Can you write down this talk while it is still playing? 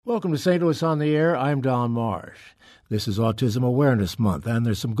Welcome to St. Louis on the Air. I'm Don Marsh. This is Autism Awareness Month, and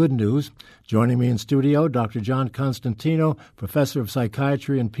there's some good news. Joining me in studio, Dr. John Constantino, Professor of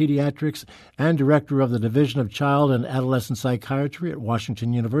Psychiatry and Pediatrics and Director of the Division of Child and Adolescent Psychiatry at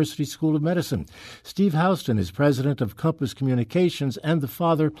Washington University School of Medicine. Steve Houston is President of Compass Communications and the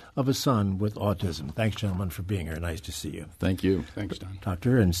father of a son with autism. Thanks, gentlemen, for being here. Nice to see you. Thank you. Thanks, Don.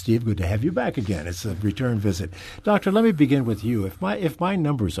 Doctor and Steve, good to have you back again. It's a return visit. Doctor, let me begin with you. If my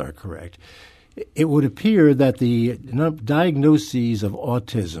numbers are correct, it would appear that the diagnoses of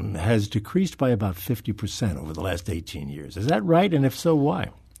autism has decreased by about 50% over the last 18 years. Is that right? And if so,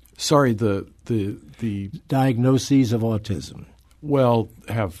 why? Sorry, the diagnoses of autism. Well,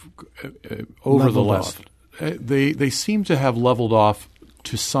 have over leveled the last off. They seem to have leveled off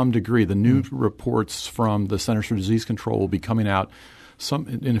to some degree. The new reports from the Centers for Disease Control will be coming out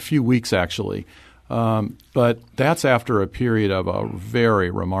in a few weeks, actually. But that's after a period of a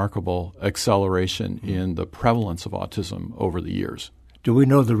very remarkable acceleration in the prevalence of autism over the years. Do we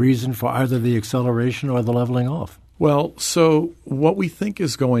know the reason for either the acceleration or the leveling off? Well, so what we think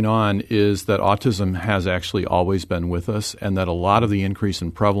is going on is that autism has actually always been with us, and that a lot of the increase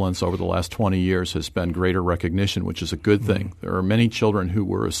in prevalence over the last 20 years has been greater recognition, which is a good thing. There are many children who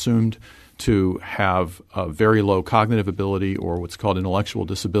were assumed to have a very low cognitive ability or what's called intellectual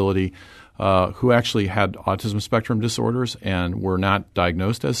disability, who actually had autism spectrum disorders and were not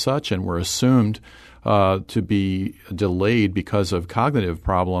diagnosed as such and were assumed to be delayed because of cognitive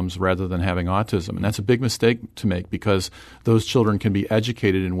problems rather than having autism. And that's a big mistake to make because those children can be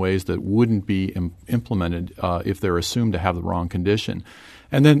educated in ways that wouldn't be implemented if they're assumed to have the wrong condition.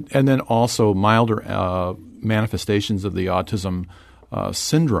 And then also milder manifestations of the autism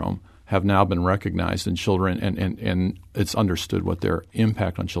syndrome have now been recognized in children, and it's understood what their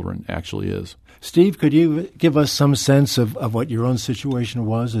impact on children actually is. Steve, could you give us some sense of what your own situation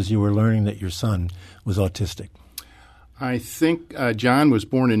was as you were learning that your son was autistic? I think John was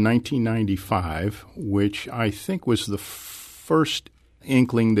born in 1995, which I think was the first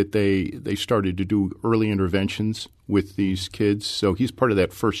inkling that they started to do early interventions with these kids. So he's part of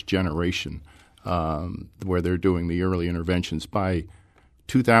that first generation where they're doing the early interventions. By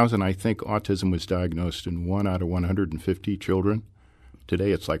 2000, I think autism was diagnosed in 1 out of 150 children.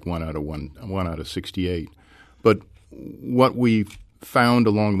 Today, it's like 1 out of 68. But what we found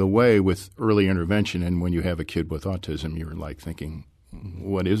along the way with early intervention, and when you have a kid with autism, you're like thinking,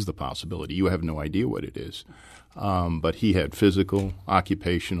 what is the possibility? You have no idea what it is. But he had physical,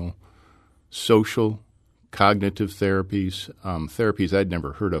 occupational, social, cognitive therapies, therapies I'd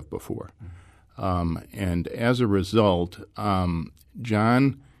never heard of before. And as a result,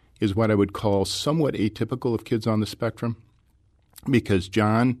 John is what I would call somewhat atypical of kids on the spectrum because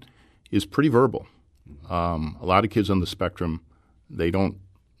John is pretty verbal. A lot of kids on the spectrum, they don't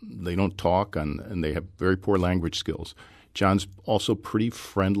talk and they have very poor language skills. John's also pretty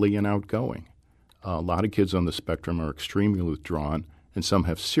friendly and outgoing. A lot of kids on the spectrum are extremely withdrawn and some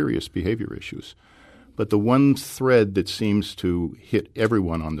have serious behavior issues. But the one thread that seems to hit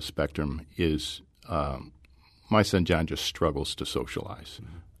everyone on the spectrum is my son John just struggles to socialize.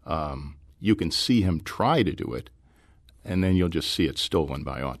 You can see him try to do it, and then you'll just see it stolen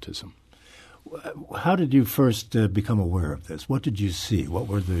by autism. How did you first become aware of this? What did you see? What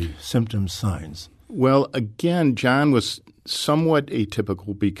were the symptoms, signs? Well, again, John was somewhat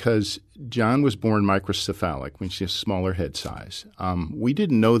atypical because John was born microcephalic, which is smaller head size. We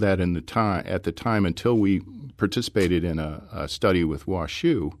didn't know that at the time until we participated in a study with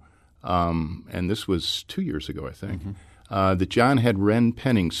WashU, and this was 2 years ago, I think, that John had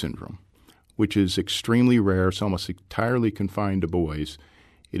Wren-Penning syndrome, which is extremely rare. It's almost entirely confined to boys.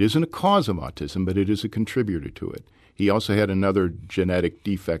 It isn't a cause of autism, but it is a contributor to it. He also had another genetic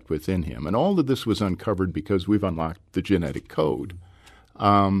defect within him. And all of this was uncovered because we've unlocked the genetic code.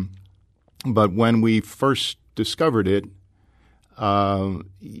 But when we first discovered it,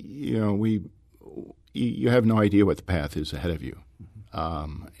 you have no idea what the path is ahead of you.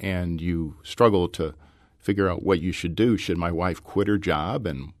 And you struggle to figure out what you should do. Should my wife quit her job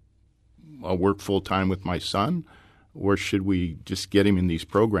and work full-time with my son? Or should we just get him in these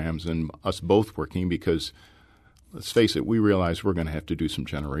programs and us both working? Because let's face it, we realize we're going to have to do some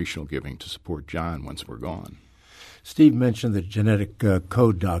generational giving to support John once we're gone. Steve mentioned the genetic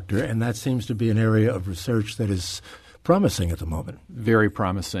code, doctor, and that seems to be an area of research that is promising at the moment. Very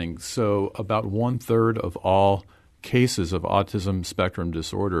promising. So about 1/3 of all cases of autism spectrum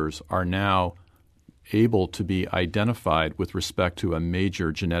disorders are now able to be identified with respect to a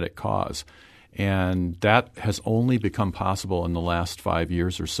major genetic cause. And that has only become possible in the last 5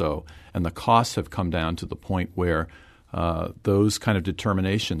 years or so. And the costs have come down to the point where those kind of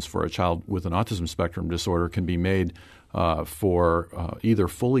determinations for a child with an autism spectrum disorder can be made for either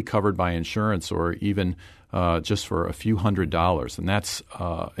fully covered by insurance or even just for a few $100s. And that's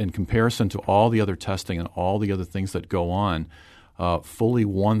in comparison to all the other testing and all the other things that go on. Fully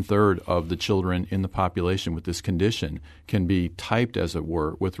 1/3 of the children in the population with this condition can be typed, as it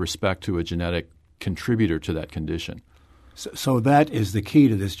were, with respect to a genetic contributor to that condition. So that is the key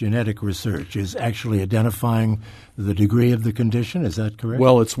to this genetic research, is actually identifying the degree of the condition. Is that correct?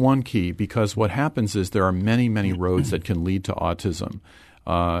 Well, it's one key, because what happens is there are many, many roads that can lead to autism.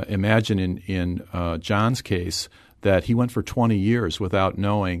 Imagine in John's case that he went for 20 years without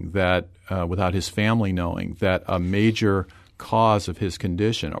knowing that, without his family knowing that a major cause of his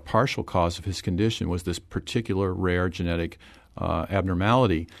condition, a partial cause of his condition, was this particular rare genetic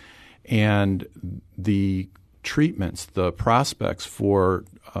abnormality. And the treatments, the prospects for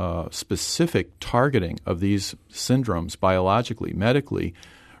specific targeting of these syndromes biologically, medically,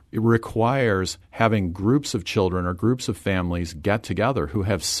 it requires having groups of children or groups of families get together who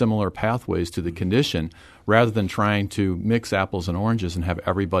have similar pathways to the condition, rather than trying to mix apples and oranges and have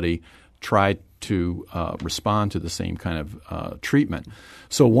everybody try to respond to the same kind of treatment.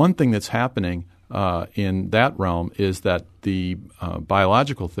 So one thing that's happening in that realm is that the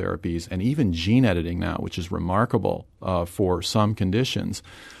biological therapies and even gene editing now, which is remarkable for some conditions,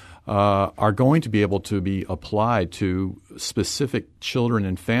 are going to be able to be applied to specific children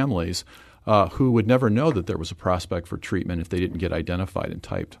and families who would never know that there was a prospect for treatment if they didn't get identified and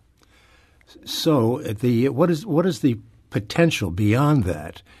typed. So what is the potential beyond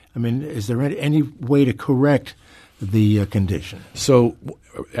that? I mean, is there any way to correct the condition? So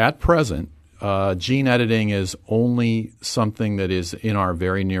at present, gene editing is only something that is in our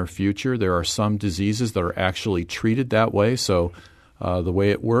very near future. There are some diseases that are actually treated that way. So the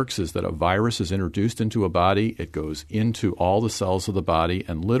way it works is that a virus is introduced into a body. It goes into all the cells of the body,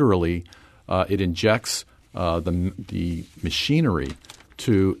 and literally it injects the machinery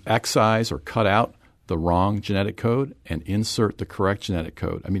to excise or cut out the wrong genetic code and insert the correct genetic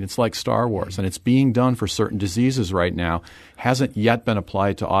code. I mean, it's like Star Wars, and it's being done for certain diseases right now. Hasn't yet been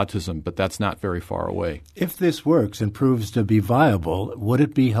applied to autism, but that's not very far away. If this works and proves to be viable, would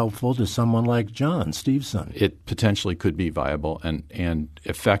it be helpful to someone like John, Steve's son? It potentially could be viable and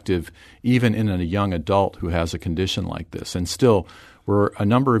effective even in a young adult who has a condition like this. And still, we're a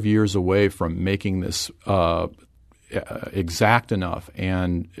number of years away from making this exact enough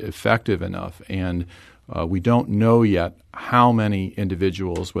and effective enough, and we don't know yet how many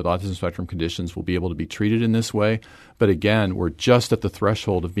individuals with autism spectrum conditions will be able to be treated in this way. But again, we're just at the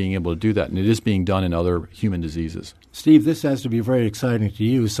threshold of being able to do that, and it is being done in other human diseases. Steve, this has to be very exciting to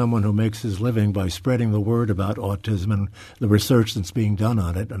you, someone who makes his living by spreading the word about autism and the research that's being done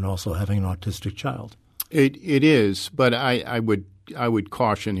on it, and also having an autistic child. It is, but I would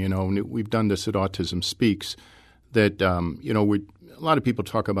caution, we've done this at Autism Speaks, that a lot of people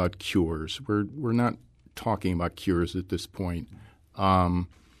talk about cures. We're not talking about cures at this point.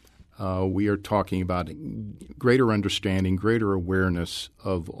 We are talking about greater understanding, greater awareness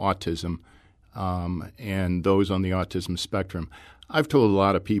of autism and those on the autism spectrum. I've told a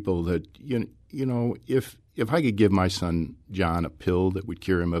lot of people that if I could give my son John a pill that would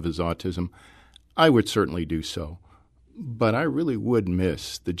cure him of his autism, I would certainly do so. But I really would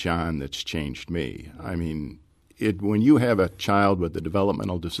miss the John that's changed me. I mean, when you have a child with a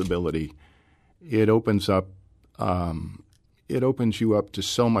developmental disability, it opens you up to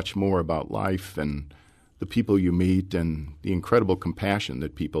so much more about life and the people you meet and the incredible compassion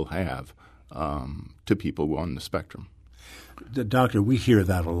that people have to people on the spectrum. Doctor, we hear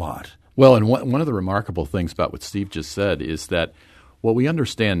that a lot. Well, and one of the remarkable things about what Steve just said is that what we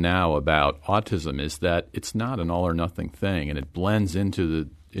understand now about autism is that it's not an all-or-nothing thing, and it blends into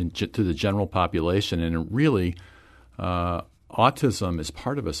the general population, and it really autism is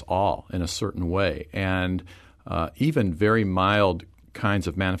part of us all in a certain way. And even very mild kinds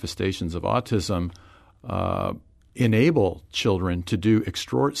of manifestations of autism enable children to do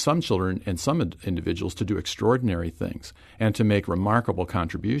some children and some individuals to do extraordinary things and to make remarkable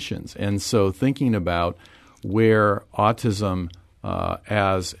contributions. And so thinking about where autism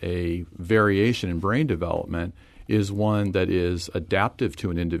as a variation in brain development is one that is adaptive to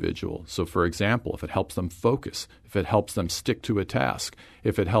an individual. So, for example, if it helps them focus, if it helps them stick to a task,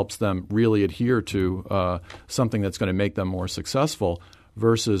 if it helps them really adhere to something that's going to make them more successful,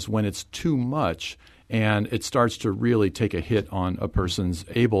 versus when it's too much and it starts to really take a hit on a person's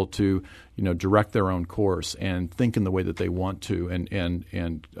able to, direct their own course and think in the way that they want to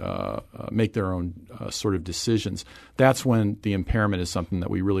and make their own sort of decisions, that's when the impairment is something that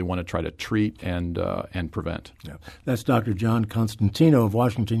we really want to try to treat and prevent. Yeah. That's Dr. John Constantino of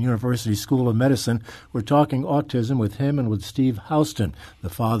Washington University School of Medicine. We're talking autism with him and with Steve Houston, the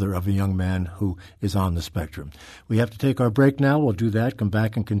father of a young man who is on the spectrum. We have to take our break now. We'll do that, come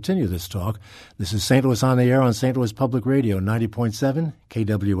back and continue this talk. This is St. Louis on the Air on St. Louis Public Radio, 90.7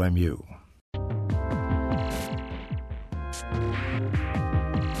 KWMU.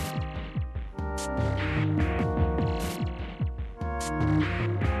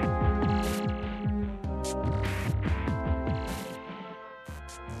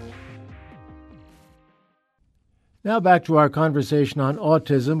 Now back to our conversation on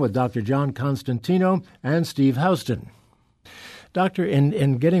autism with Dr. John Constantino and Steve Houston. Doctor,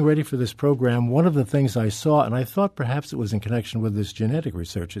 in getting ready for this program, one of the things I saw, and I thought perhaps it was in connection with this genetic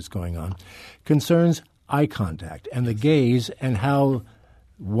research that's going on, concerns eye contact and the gaze and how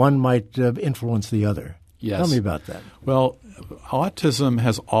one might influence the other. Yes. Tell me about that. Well, autism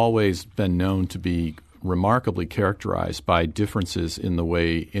has always been known to be remarkably characterized by differences in the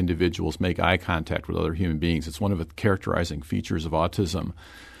way individuals make eye contact with other human beings. It's one of the characterizing features of autism.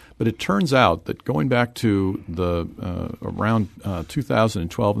 But it turns out that going back to the around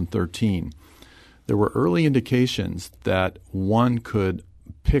 2012 and 13, there were early indications that one could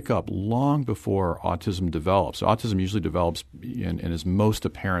pick up long before autism develops. Autism usually develops and is most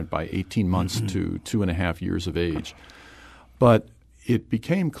apparent by 18 months to 2.5 years of age. But it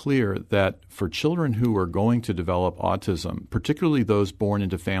became clear that for children who are going to develop autism, particularly those born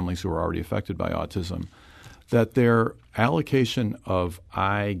into families who are already affected by autism, that their allocation of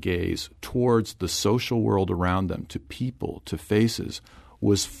eye gaze towards the social world around them, to people, to faces,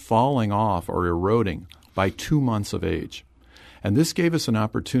 was falling off or eroding by 2 months of age. And this gave us an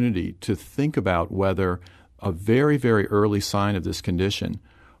opportunity to think about whether a very, very early sign of this condition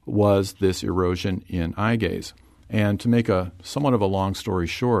was this erosion in eye gaze. And to make a somewhat of a long story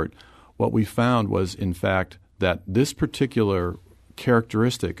short, what we found was, in fact, that this particular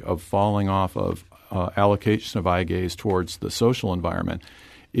characteristic of falling off of allocation of eye gaze towards the social environment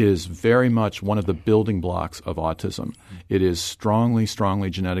is very much one of the building blocks of autism. It is strongly, strongly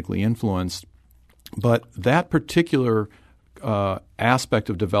genetically influenced, but that particular aspect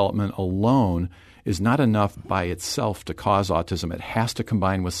of development alone is not enough by itself to cause autism. It has to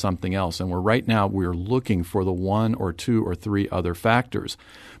combine with something else. And we're looking for the 1 or 2 or 3 other factors.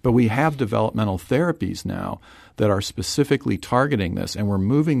 But we have developmental therapies now that are specifically targeting this, and we're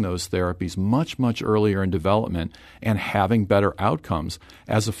moving those therapies much, much earlier in development and having better outcomes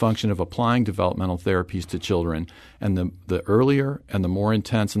as a function of applying developmental therapies to children. And the earlier and the more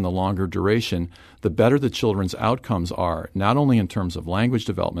intense and the longer duration, the better the children's outcomes are, not only in terms of language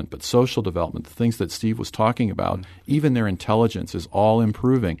development, but social development, the things that Steve was talking about. Even their intelligence is all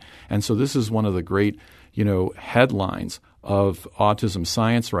improving. And so this is one of the great, headlines of autism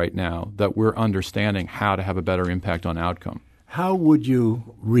science right now, that we're understanding how to have a better impact on outcome. How would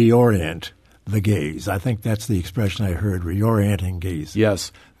you reorient the gaze? I think that's the expression I heard, reorienting gaze.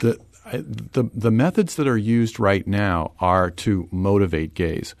 Yes. The methods that are used right now are to motivate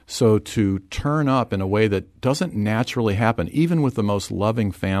gaze. So to turn up in a way that doesn't naturally happen, even with the most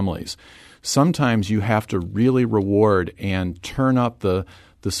loving families. Sometimes you have to really reward and turn up the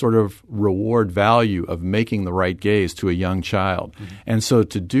sort of reward value of making the right gaze to a young child. Mm-hmm. And so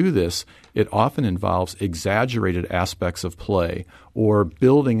to do this, it often involves exaggerated aspects of play or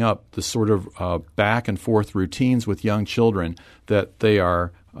building up the sort of back and forth routines with young children that they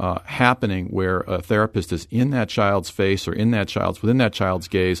are happening where a therapist is in that child's face or within that child's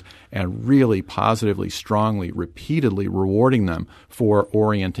gaze and really positively, strongly, repeatedly rewarding them for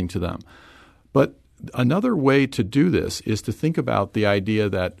orienting to them. But another way to do this is to think about the idea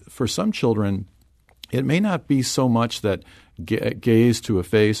that for some children, it may not be so much that gaze to a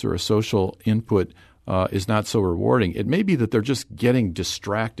face or a social input is not so rewarding. It may be that they're just getting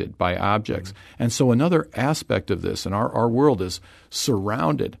distracted by objects. Mm-hmm. And so another aspect of this, and our world is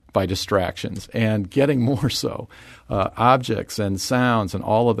surrounded by distractions and getting more so, objects and sounds and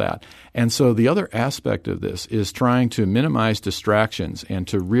all of that. And so the other aspect of this is trying to minimize distractions and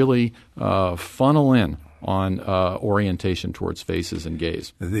to really funnel in on orientation towards faces and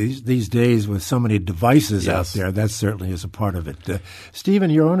gaze. These days with so many devices Yes. out there, that certainly is a part of it. Steve, in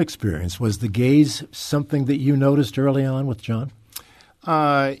your own experience, was the gaze something that you noticed early on with John?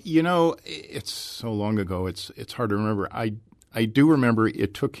 It's so long ago, it's hard to remember. I do remember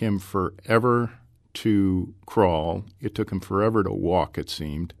it took him forever to crawl. It took him forever to walk, it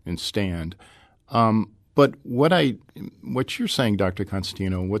seemed, and stand. But But what you're saying, Dr.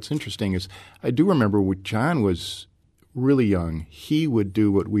 Constantino, what's interesting is I do remember when John was really young, he would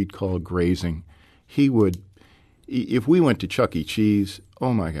do what we'd call grazing. He would, if we went to Chuck E. Cheese,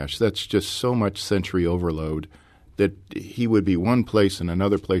 oh my gosh, that's just so much sensory overload that he would be one place and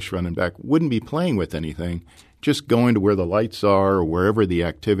another place running back, wouldn't be playing with anything, just going to where the lights are or wherever the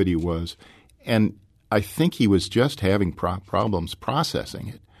activity was. And I think he was just having problems processing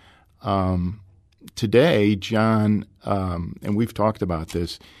it. Today, John, and we've talked about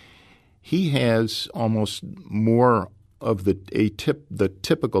this, he has almost more of the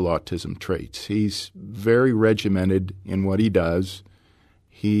typical autism traits. He's very regimented in what he does.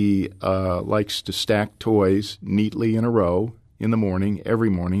 He likes to stack toys neatly in a row in the morning, every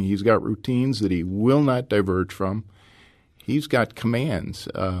morning. He's got routines that he will not diverge from. He's got commands,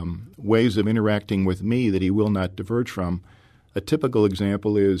 ways of interacting with me that he will not diverge from. A typical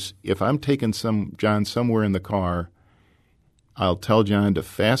example is if I'm taking John somewhere in the car, I'll tell John to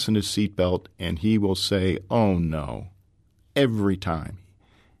fasten his seatbelt, and he will say, "Oh, no," every time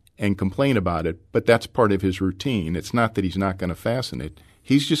and complain about it, but that's part of his routine. It's not that he's not going to fasten it.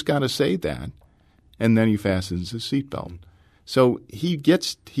 He's just got to say that, and then he fastens his seatbelt. So he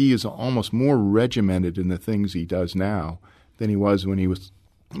is almost more regimented in the things he does now than he was when he was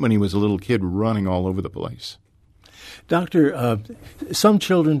a little kid running all over the place. Doctor, some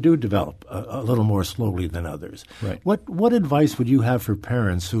children do develop a little more slowly than others. Right. What advice would you have for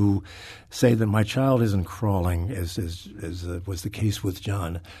parents who say that my child isn't crawling, as was the case with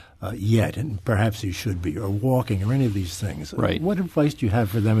John, yet, and perhaps he should be, or walking, or any of these things? Right. What advice do you have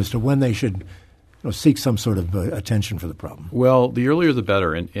for them as to when they should seek some sort of attention for the problem? Well, the earlier the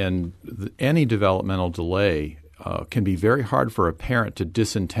better, and any developmental delay can be very hard for a parent to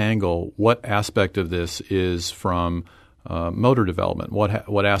disentangle what aspect of this is from motor development,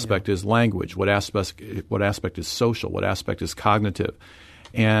 what aspect is language, what aspect is social, what aspect is cognitive.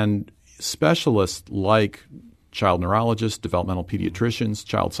 And specialists like child neurologists, developmental pediatricians,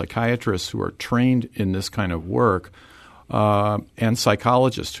 child psychiatrists who are trained in this kind of work, and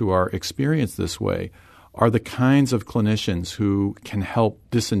psychologists who are experienced this way are the kinds of clinicians who can help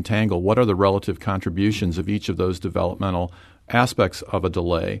disentangle what are the relative contributions of each of those developmental aspects of a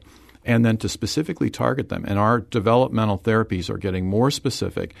delay, and then to specifically target them. And our developmental therapies are getting more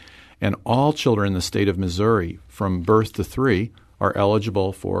specific, and all children in the state of Missouri from birth to 3 are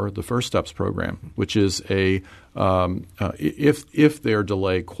eligible for the First Steps program, which is if their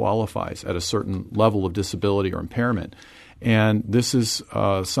delay qualifies at a certain level of disability or impairment. And this is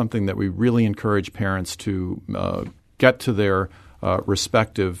something that we really encourage parents to get to their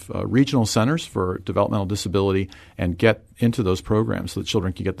respective regional centers for developmental disability and get into those programs so that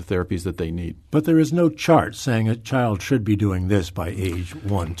children can get the therapies that they need. But there is no chart saying a child should be doing this by age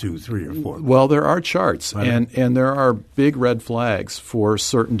 1, 2, 3, or 4. Well, there are charts, and there are big red flags for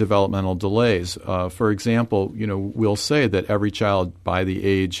certain developmental delays. For example, we'll say that every child by the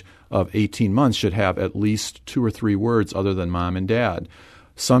age of 18 months should have at least 2 or 3 words other than mom and dad.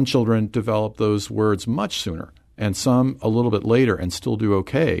 Some children develop those words much sooner, and some a little bit later and still do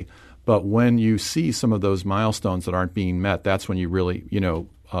okay. But when you see some of those milestones that aren't being met, that's when you really,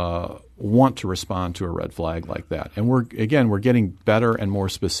 want to respond to a red flag like that. And we're getting better and more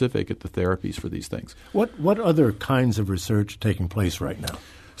specific at the therapies for these things. What other kinds of research are taking place right now?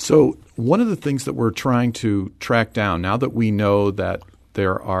 So one of the things that we're trying to track down, now that we know that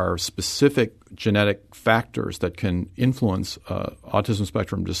there are specific genetic factors that can influence autism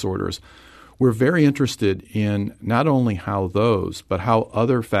spectrum disorders, we're very interested in not only how those, but how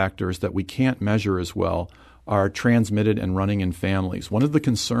other factors that we can't measure as well are transmitted and running in families. One of the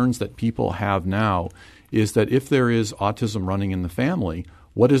concerns that people have now is that if there is autism running in the family,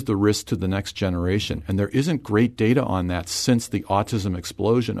 what is the risk to the next generation? And there isn't great data on that since the autism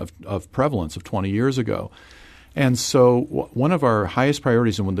explosion of prevalence of 20 years ago. And so one of our highest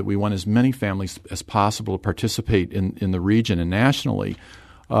priorities, and one that we want as many families as possible to participate in the region and nationally,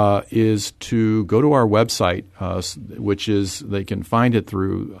 is to go to our website, which is they can find it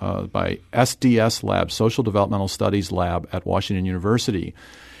through by SDS Lab, Social Developmental Studies Lab at Washington University,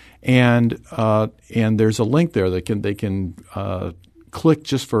 and there's a link there that they can click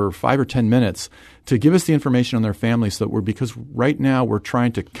just for 5 or 10 minutes to give us the information on their families. Because right now we're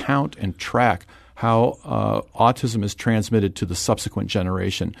trying to count and track how autism is transmitted to the subsequent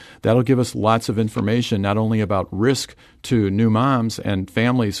generation. That'll give us lots of information, not only about risk to new moms and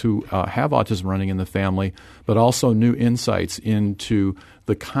families who have autism running in the family, but also new insights into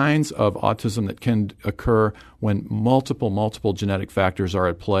the kinds of autism that can occur when multiple genetic factors are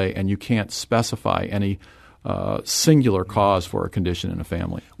at play, and you can't specify any singular cause for a condition in a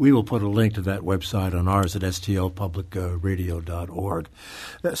family. We will put a link to that website on ours at stlpublicradio.org.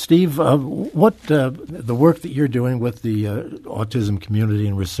 Steve, what the work that you're doing with the autism community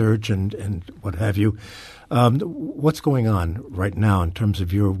and research and what have you, what's going on right now in terms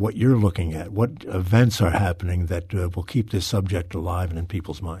of what you're looking at? What events are happening that will keep this subject alive and in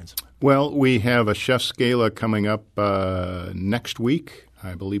people's minds? Well, we have a chef's gala coming up next week.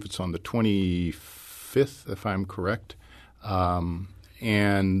 I believe it's on the 25th, if I'm correct.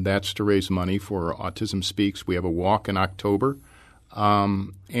 And that's to raise money for Autism Speaks. We have a walk in October.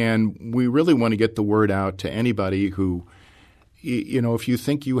 And we really want to get the word out to anybody who, if you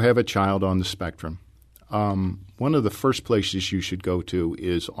think you have a child on the spectrum, one of the first places you should go to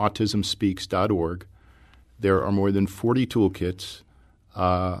is autismspeaks.org. There are more than 40 toolkits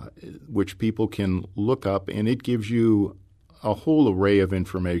which people can look up, and it gives you a whole array of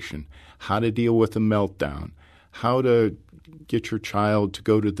information. How to deal with a meltdown, how to get your child to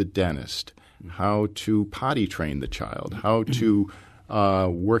go to the dentist, how to potty train the child, how to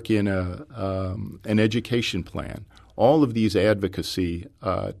work in an education plan. All of these advocacy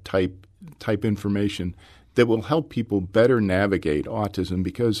type information that will help people better navigate autism,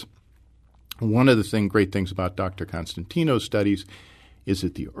 because one of the great things about Dr. Constantino's studies is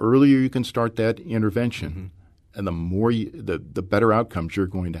that the earlier you can start that intervention, and the more the better outcomes you're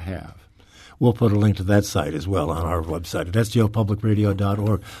going to have. We'll put a link to that site as well on our website at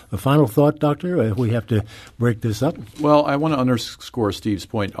stlpublicradio.org. A final thought, Doctor? We have to break this up. Well, I want to underscore Steve's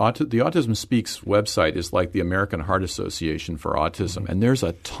point. The Autism Speaks website is like the American Heart Association for autism, and there's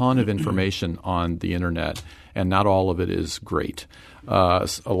a ton of information on the Internet, and not all of it is great. A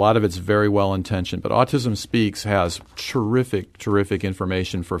lot of it's very well-intentioned, but Autism Speaks has terrific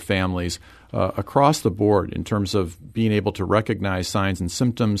information for families across the board in terms of being able to recognize signs and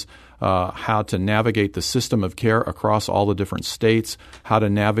symptoms, how to navigate the system of care across all the different states, how to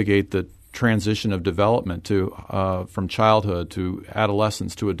navigate the transition of development from childhood to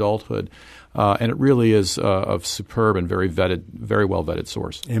adolescence to adulthood. And it really is a superb and very well vetted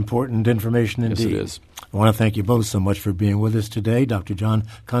source. Important information indeed. Yes, it is. I want to thank you both so much for being with us today, Dr. John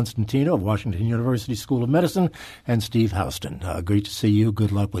Constantino of Washington University School of Medicine and Steve Houston. Great to see you.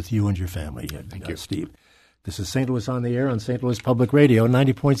 Good luck with you and your family. Thank you, Steve. This is St. Louis on the Air on St. Louis Public Radio,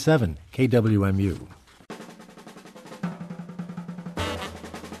 90.7 KWMU.